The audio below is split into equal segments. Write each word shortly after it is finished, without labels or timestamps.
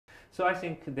So I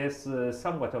think there's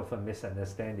somewhat of a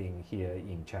misunderstanding here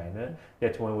in China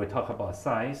that when we talk about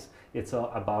science, it's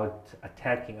all about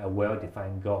attacking a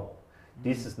well-defined goal.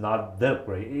 This is not the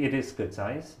great, it is good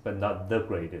science, but not the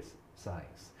greatest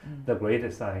science. The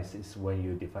greatest science is when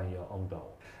you define your own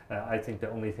goal. I think the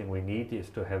only thing we need is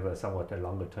to have a somewhat a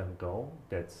longer term goal.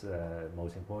 That's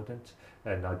most important,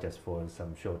 not just for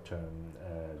some short term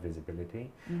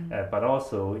visibility, but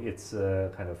also it's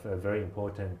kind of very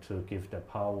important to give the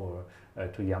power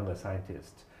to younger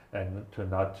scientists and to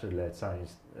not to let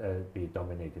science be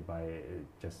dominated by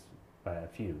just by a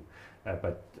few,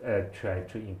 but try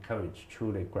to encourage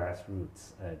truly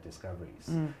grassroots discoveries.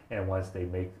 And once they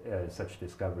make such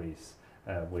discoveries,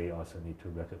 we also need to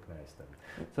recognize them.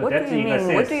 So what that's do you in a mean?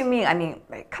 sense, What do you mean? I mean,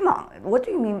 come on. What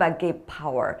do you mean by give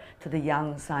power to the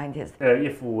young scientists?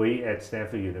 if we at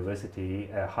Stanford University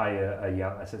hire a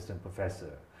young assistant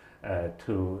professor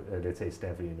to, let's say,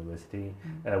 Stanford University,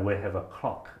 we have a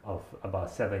clock of about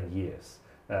 7 years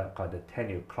called the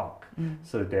tenure clock.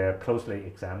 So they're closely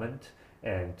examined,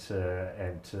 and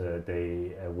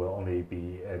they will only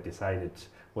be decided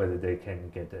whether they can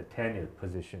get a tenured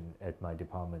position at my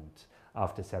department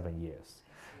after 7 years.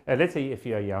 Let's say if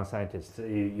you're a young scientist,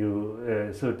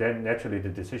 so then naturally the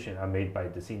decisions are made by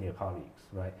the senior colleagues,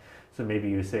 right? So maybe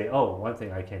you say, oh, one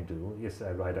thing I can do is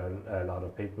I write a lot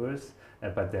of papers,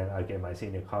 but then I get my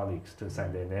senior colleagues to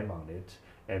sign their name on it,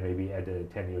 and maybe at the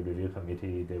tenure review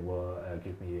committee they will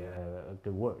give me a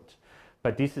good word.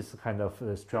 But this is kind of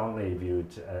strongly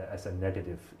viewed as a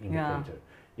negative indicator.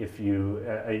 If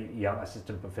a young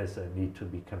assistant professor needs to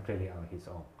be completely on his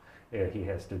own. He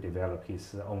has to develop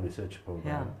his own research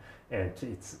program, and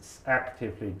it's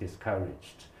actively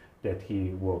discouraged that he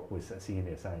work with a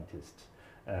senior scientist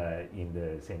in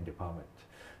the same department.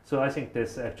 So I think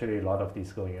there's actually a lot of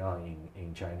this going on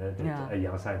in China, that a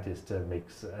young scientist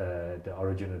makes the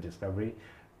original discovery,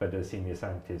 but the senior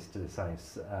scientist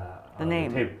signs the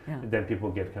name. Then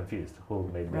people get confused who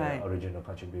made the original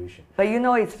contribution. But you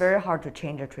know, it's very hard to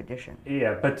change a tradition.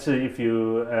 Yeah, but if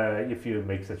you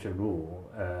make such a rule,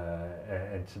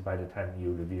 and by the time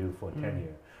you review for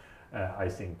tenure, I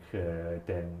think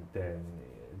then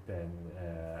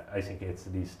I think it's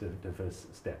at least the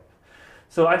first step.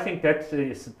 So I think that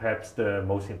is perhaps the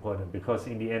most important, because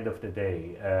in the end of the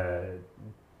day,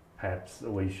 perhaps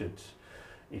we should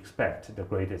expect the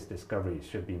greatest discoveries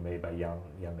should be made by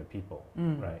younger people,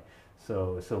 right?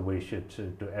 So we should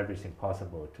do everything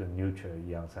possible to nurture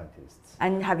young scientists.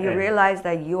 And have you realized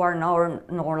that you are no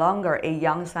longer a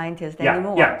young scientist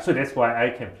anymore? Yeah, so that's why I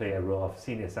can play a role of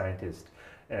senior scientist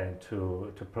and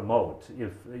to promote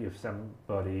if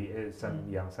somebody, some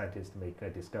young scientist make a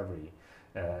discovery,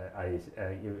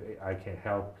 I can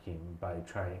help him by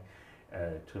trying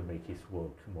to make his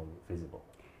work more visible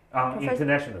on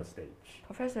international stage.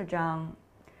 Professor Zhang,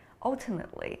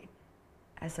 ultimately,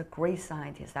 as a great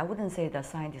scientist, I wouldn't say the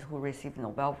scientist who received the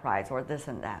Nobel Prize or this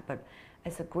and that, but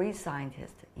as a great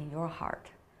scientist in your heart,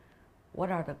 what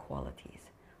are the qualities?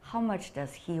 How much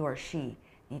does he or she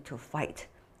need to fight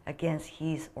against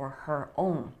his or her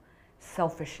own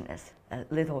selfishness, a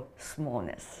little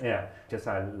smallness? Yeah, just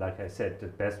like I said, the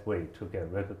best way to get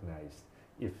recognized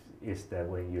is that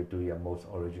when you do your most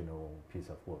original piece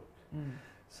of work.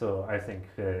 So I think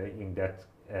in that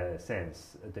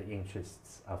sense, the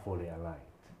interests are fully aligned.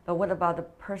 But what about the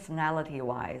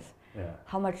personality-wise?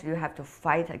 How much do you have to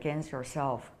fight against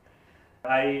yourself?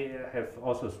 I have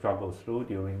also struggled through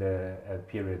during the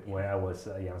period when I was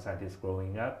a young scientist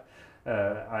growing up.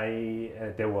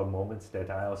 There were moments that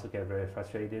I also get very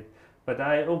frustrated, but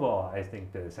overall I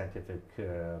think the scientific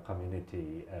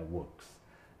community works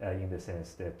in the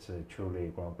sense that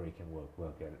truly groundbreaking work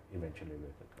will get eventually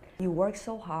recognized. You work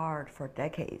so hard for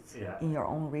decades in your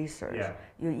own research.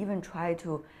 You even try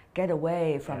to get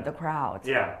away from the crowd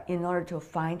in order to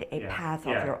find a path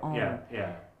of your own.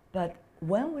 But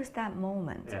when was that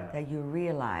moment that you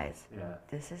realized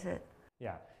this is it?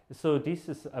 Yeah. So this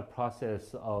is a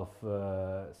process of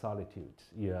solitude.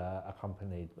 You are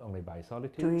accompanied only by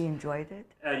solitude. Do you enjoy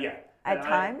it? Yeah. At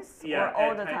times or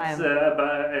all the time?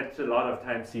 But at a lot of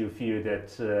times you feel that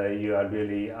you are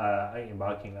really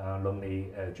embarking on a lonely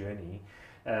journey.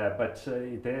 But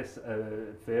there's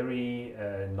a very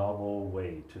novel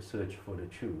way to search for the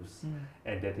truth,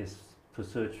 and that is to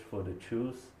search for the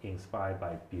truth inspired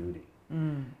by beauty.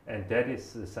 And that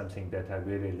is something that I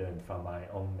really learned from my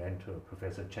own mentor,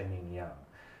 Professor Chen Yang,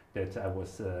 that I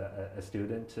was a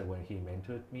student when he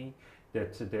mentored me,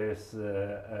 that there's,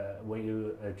 when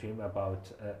you dream about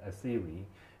a theory,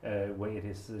 when it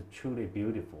is truly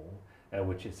beautiful,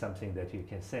 which is something that you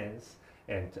can sense,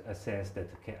 and a sense that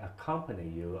can accompany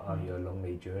you on your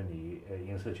lonely journey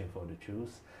in searching for the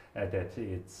truth, that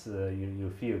it's,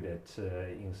 you feel that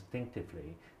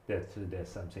instinctively that there's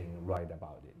something right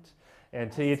about it.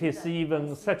 And it is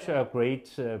even such a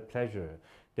great pleasure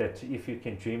that if you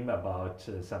can dream about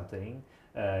something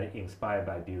inspired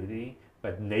by beauty,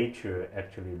 but nature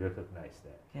actually recognizes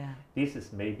that. Yeah. This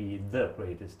is maybe the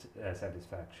greatest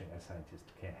satisfaction a scientist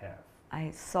can have.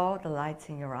 I saw the lights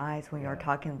in your eyes when you were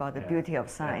talking about the Yeah. beauty of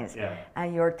science, Yeah.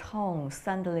 and your tone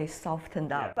suddenly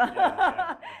softened up.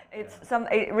 It's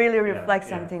it really reflects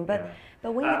something. But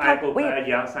when you I talk, hope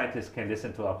young scientists can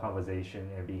listen to our conversation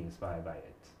and be inspired by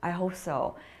it. I hope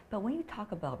so. But when you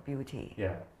talk about beauty,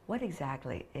 what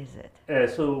exactly is it?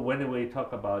 So when we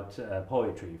talk about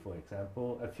poetry, for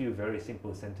example, a few very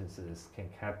simple sentences can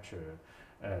capture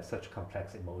such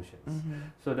complex emotions.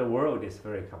 So the world is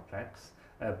very complex.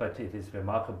 But it is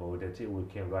remarkable that we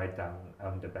can write down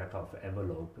on the back of an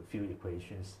envelope a few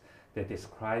equations that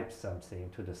describe something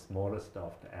to the smallest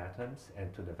of the atoms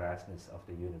and to the vastness of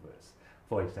the universe.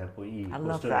 For example, E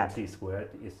equals to mc squared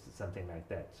is something like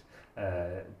that.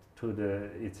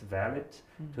 It's valid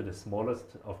to the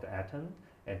smallest of the atom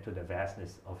and to the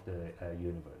vastness of the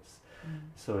universe.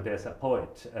 So there's a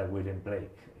poet, William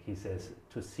Blake. He says,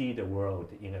 to see the world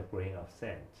in a grain of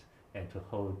sand, and to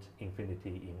hold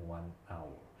infinity in 1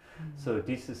 hour. So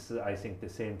this is, I think, the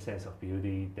same sense of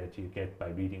beauty that you get by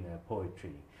reading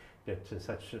poetry, that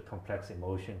such a complex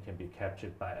emotion can be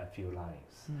captured by a few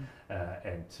lines.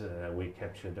 And we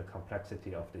capture the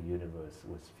complexity of the universe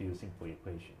with few simple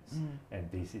equations. And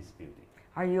this is beauty.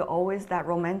 Are you always that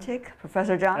romantic,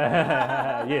 Professor Zhang?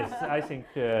 Yes, I think,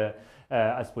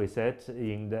 as we said,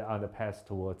 on the path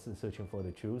towards searching for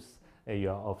the truth,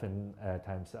 you are often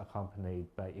times accompanied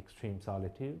by extreme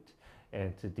solitude,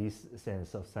 and this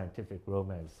sense of scientific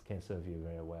romance can serve you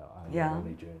very well on your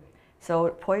lonely journey. So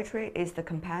poetry is the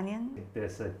companion?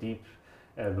 There's a deep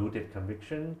rooted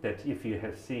conviction that if you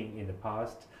have seen in the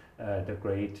past the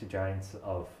great giants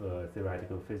of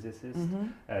theoretical physicists,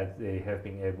 they have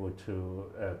been able to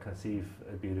conceive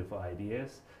beautiful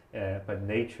ideas, but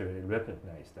nature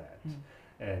recognized that.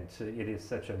 And it is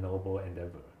such a noble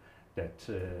endeavor that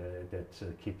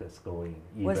keep us going.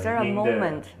 Was there a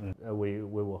moment? We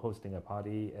were hosting a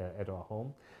party at our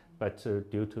home, but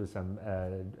due to some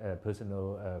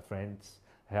personal friends'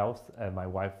 health, my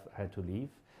wife had to leave,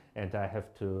 and I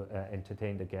have to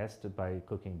entertain the guests by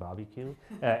cooking barbecue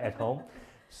at home.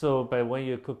 So, but when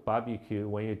you cook barbecue,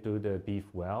 when you do the beef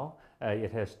well,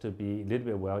 it has to be a little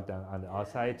bit well done on the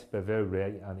outside, but very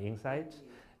rare on the inside.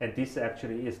 And this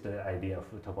actually is the idea of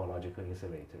a topological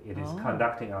insulator. It is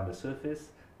conducting on the surface,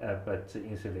 but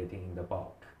insulating in the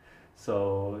bulk.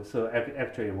 So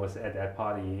actually it was at that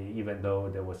party, even though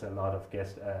there was a lot of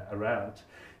guests around,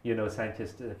 you know,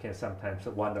 scientists can sometimes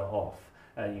wander off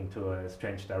into a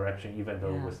strange direction, even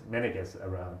though there was many guests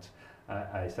around.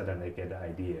 I suddenly get the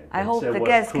idea. I hope the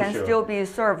guests can still be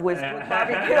served with good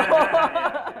barbecue.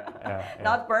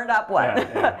 Not burned up one.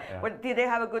 Did they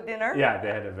have a good dinner? Yeah, they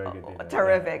had a very good dinner.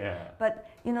 Terrific. But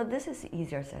you know, this is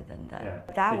easier said than done.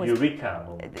 That was eureka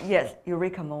moment. Yes,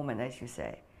 eureka moment, as you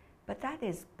say. But that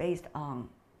is based on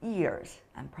years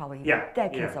and probably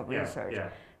decades of research.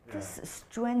 This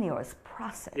strenuous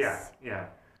process.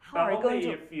 How are you going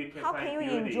to? How can you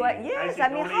enjoy? Yes, I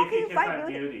mean, how can you find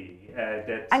beauty?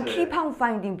 And keep on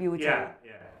finding beauty.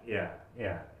 Yeah.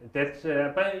 That's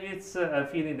but it's a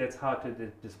feeling that's hard to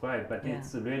describe. But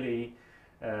it's really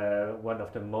one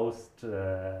of the most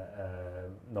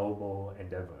noble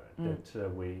endeavor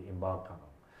that we embark on,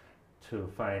 to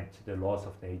find the laws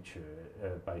of nature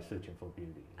by searching for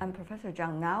beauty. And Professor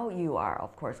Zhang, now you are,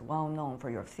 of course, well known for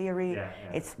your theory.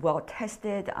 It's well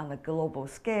tested on a global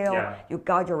scale. You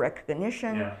got your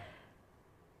recognition.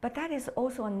 But that is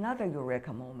also another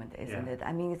eureka moment, isn't it?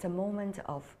 I mean, it's a moment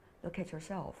of look at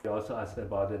yourself. You also asked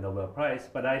about the Nobel Prize,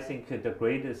 but I think the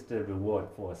greatest reward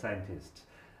for a scientist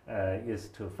is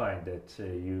to find that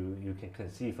you can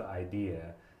conceive an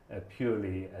idea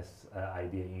purely as an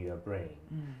idea in your brain,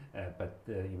 but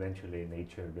eventually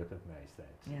nature recognizes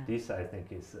that. This, I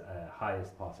think, is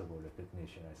highest possible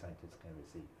recognition a scientist can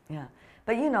receive. Yeah,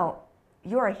 but you know,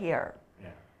 you are here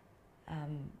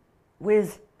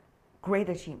with great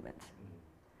achievements,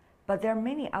 but there are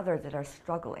many others that are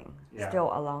struggling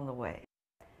still along the way.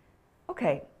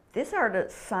 Okay, these are the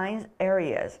science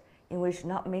areas in which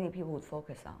not many people would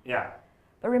focus on.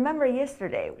 But remember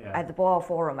yesterday at the Boyle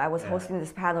Forum, I was hosting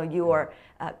this panel. You were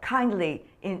kindly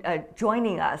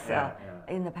joining us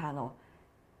in the panel.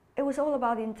 It was all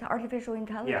about artificial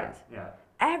intelligence.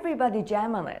 Everybody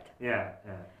jam on it.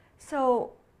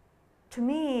 So to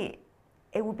me,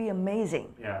 it would be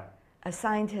amazing a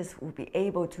scientist will be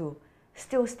able to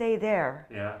still stay there,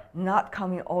 Yeah. not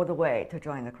coming all the way to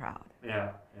join the crowd? Yeah.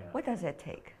 Yeah. What does it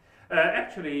take?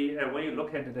 Actually, when you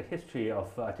look at the history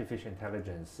of artificial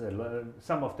intelligence,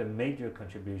 some of the major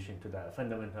contribution to the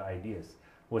fundamental ideas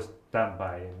was done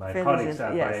by my colleagues,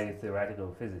 by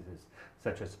theoretical physicists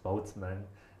such as Boltzmann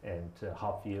and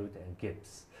Hopfield and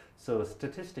Gibbs. So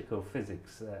statistical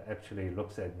physics actually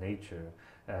looks at nature,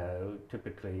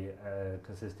 typically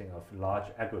consisting of large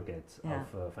aggregates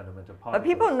of fundamental particles. But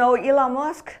people know Elon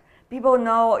Musk. People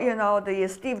know, the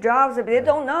Steve Jobs. But they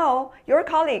don't know your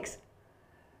colleagues.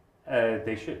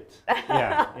 They should.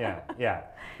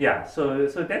 Yeah. So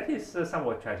that is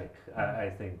somewhat tragic. I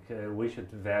think we should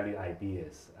value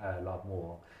ideas a lot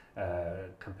more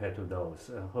compared to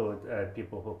those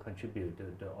people who contribute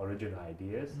the original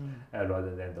ideas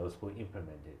rather than those who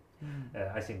implement it.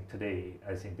 I think today,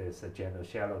 there's a general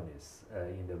shallowness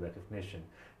in the recognition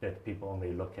that people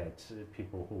only look at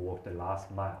people who walk the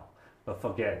last mile, but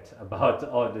forget about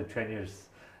all the strenuous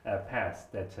path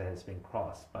that has been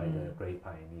crossed by the great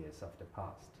pioneers of the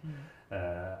past.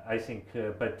 I think,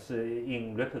 but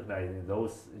in recognizing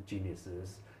those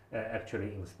geniuses,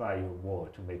 actually inspire you more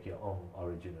to make your own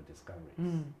original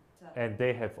discoveries. And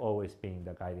they have always been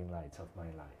the guiding lights of my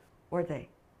life. Were they?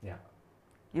 Yeah.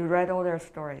 You read all their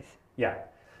stories? Yeah.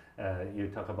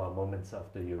 You talk about moments of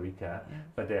the eureka,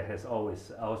 but there has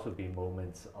always also been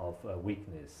moments of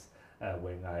weakness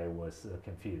when I was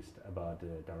confused about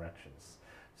the directions.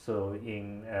 So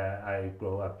I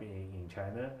grew up in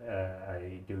China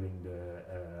during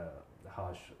the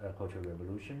harsh Cultural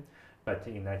Revolution, but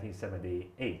in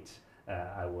 1978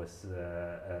 I was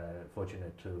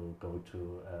fortunate to go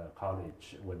to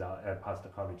college without pass the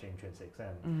college entrance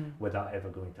exam without ever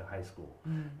going to high school,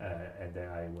 and then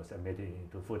I was admitted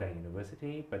into Fudan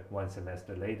University. But one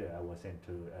semester later, I was sent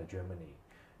to Germany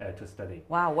to study.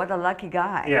 Wow, what a lucky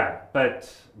guy! Yeah,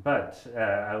 but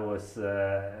I was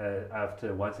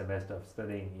after one semester of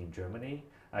studying in Germany,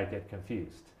 I get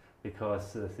confused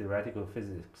because theoretical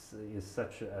physics is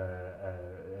such a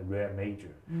rare major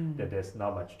that there's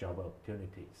not much job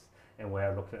opportunities. And when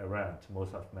I look around,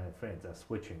 most of my friends are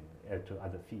switching to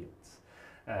other fields.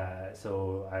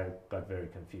 So I got very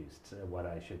confused what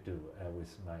I should do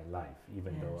with my life,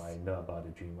 even though I know about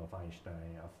the dream of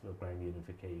Einstein, of the grand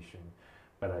unification,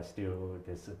 but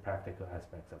there's practical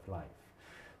aspects of life.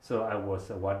 So I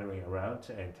was wandering around,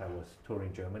 and I was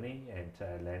touring Germany, and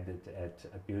I landed at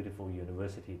a beautiful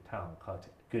university town called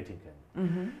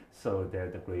Göttingen. So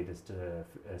they're the greatest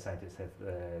scientists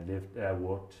have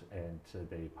worked, and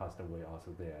they passed away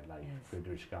also there, like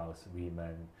Friedrich Gauss,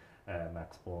 Riemann,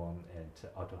 Max Born, and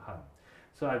Otto Hahn.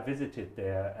 So I visited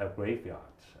their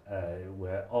graveyard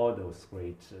where all those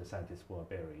great scientists were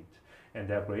buried. And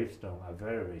their gravestones are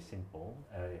very, very simple.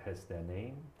 It has their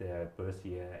name, their birth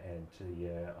year, and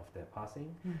year of their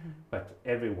passing. But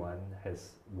everyone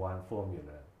has one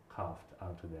formula carved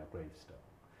onto their gravestone.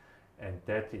 And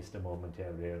that is the moment I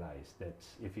realized that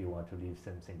if you want to leave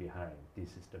something behind,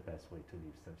 this is the best way to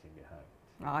leave something behind.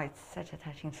 Oh, it's such a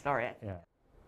touching story. Yeah.